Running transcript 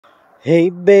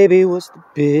Hey baby, what's the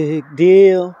big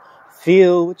deal?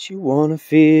 Feel what you wanna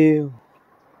feel.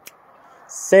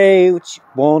 Say what you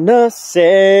wanna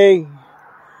say,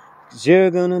 'cause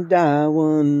you're gonna die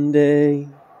one day.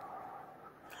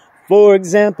 For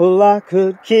example, I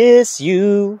could kiss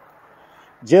you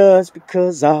just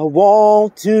because I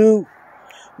want to.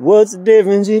 What's the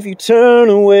difference if you turn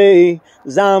away?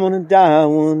 'Cause I'm gonna die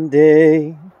one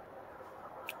day.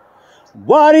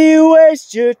 Why do you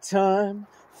waste your time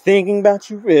thinking about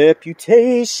your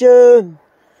reputation?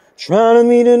 Trying to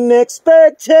meet an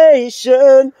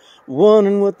expectation,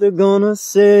 wondering what they're gonna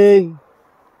say.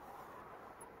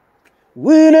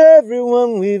 When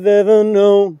everyone we've ever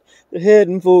known, they're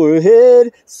heading for a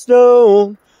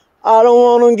headstone. I don't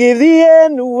wanna give the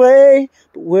end away,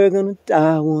 but we're gonna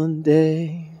die one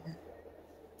day.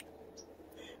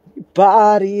 Your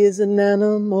body is an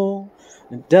animal,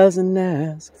 and it doesn't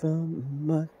ask for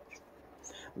much.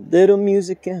 A little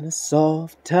music and a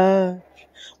soft touch.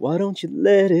 Why don't you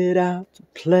let it out to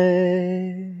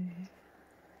play?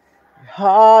 Your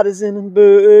heart is in a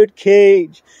bird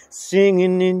cage,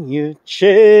 singing in your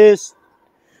chest.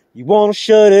 You wanna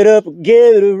shut it up or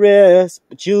give it a rest,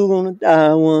 but you're gonna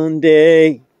die one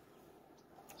day.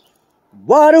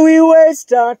 Why do we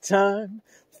waste our time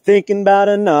thinking about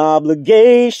an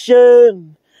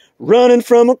obligation? Running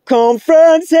from a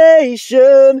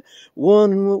confrontation,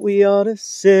 wondering what we ought to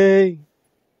say.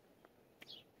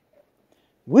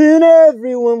 When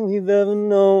everyone we've ever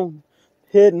known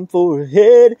heading for a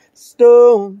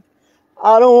headstone.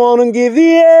 I don't wanna give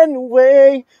the end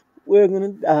away. We're gonna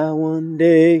die one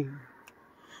day.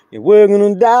 Yeah, we're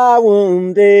gonna die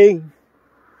one day.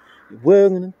 Yeah, we're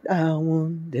gonna die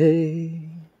one day.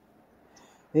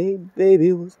 Hey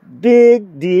baby, what's the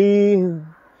big deal?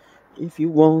 If you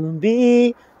wanna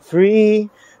be free,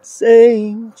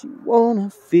 say what you wanna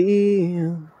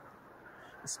feel.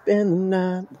 Spend the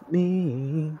night with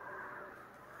me.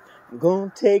 I'm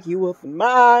gonna take you up in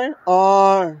my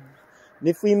arms. And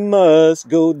if we must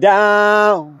go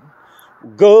down,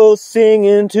 we'll go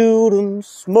singing to them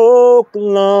smoke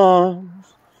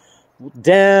alarms. We'll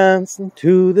dance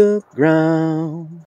into the ground.